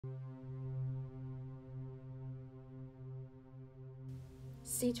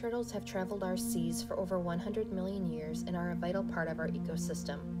Sea turtles have traveled our seas for over 100 million years and are a vital part of our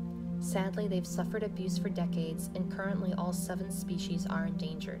ecosystem. Sadly, they've suffered abuse for decades, and currently all 7 species are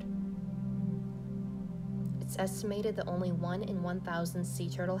endangered. It's estimated that only 1 in 1,000 sea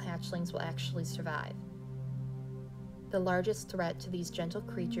turtle hatchlings will actually survive. The largest threat to these gentle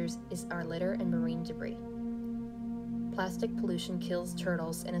creatures is our litter and marine debris. Plastic pollution kills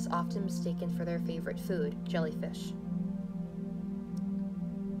turtles and is often mistaken for their favorite food, jellyfish.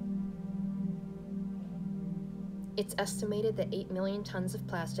 It's estimated that 8 million tons of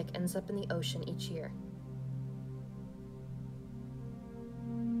plastic ends up in the ocean each year.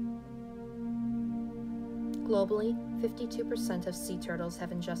 Globally, 52% of sea turtles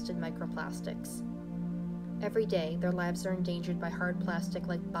have ingested microplastics. Every day, their lives are endangered by hard plastic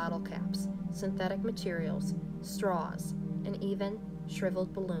like bottle caps, synthetic materials, straws, and even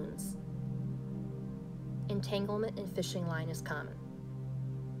shriveled balloons. Entanglement in fishing line is common.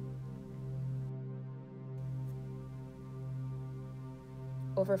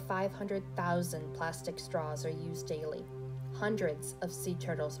 Over 500,000 plastic straws are used daily. Hundreds of sea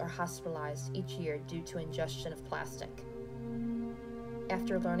turtles are hospitalized each year due to ingestion of plastic.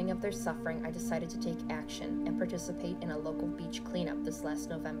 After learning of their suffering, I decided to take action and participate in a local beach cleanup this last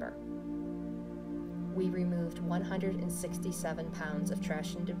November. We removed 167 pounds of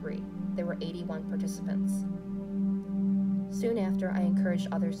trash and debris. There were 81 participants. Soon after, I encouraged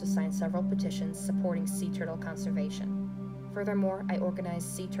others to sign several petitions supporting sea turtle conservation. Furthermore, I organized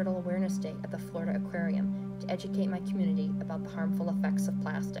Sea Turtle Awareness Day at the Florida Aquarium to educate my community about the harmful effects of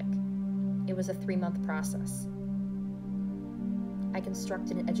plastic. It was a 3-month process. I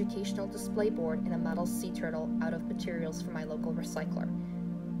constructed an educational display board and a model sea turtle out of materials from my local recycler,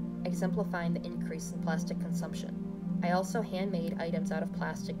 exemplifying the increase in plastic consumption. I also handmade items out of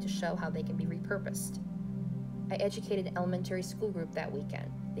plastic to show how they can be repurposed. I educated an elementary school group that weekend.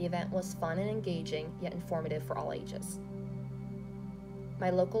 The event was fun and engaging, yet informative for all ages. My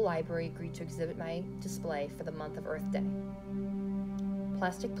local library agreed to exhibit my display for the month of Earth Day.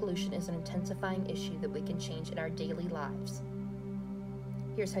 Plastic pollution is an intensifying issue that we can change in our daily lives.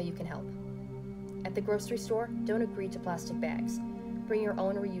 Here's how you can help. At the grocery store, don't agree to plastic bags. Bring your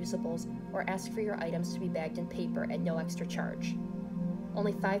own reusables or ask for your items to be bagged in paper at no extra charge.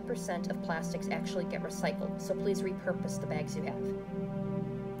 Only 5% of plastics actually get recycled, so please repurpose the bags you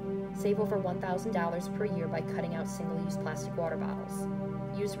have. Save over $1,000 per year by cutting out single-use plastic water bottles.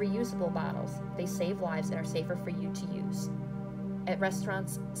 Use reusable bottles. They save lives and are safer for you to use. At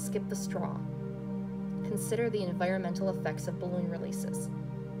restaurants, skip the straw. Consider the environmental effects of balloon releases.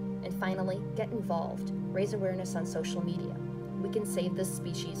 And finally, get involved. Raise awareness on social media. We can save this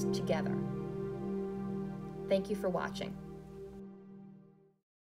species together. Thank you for watching.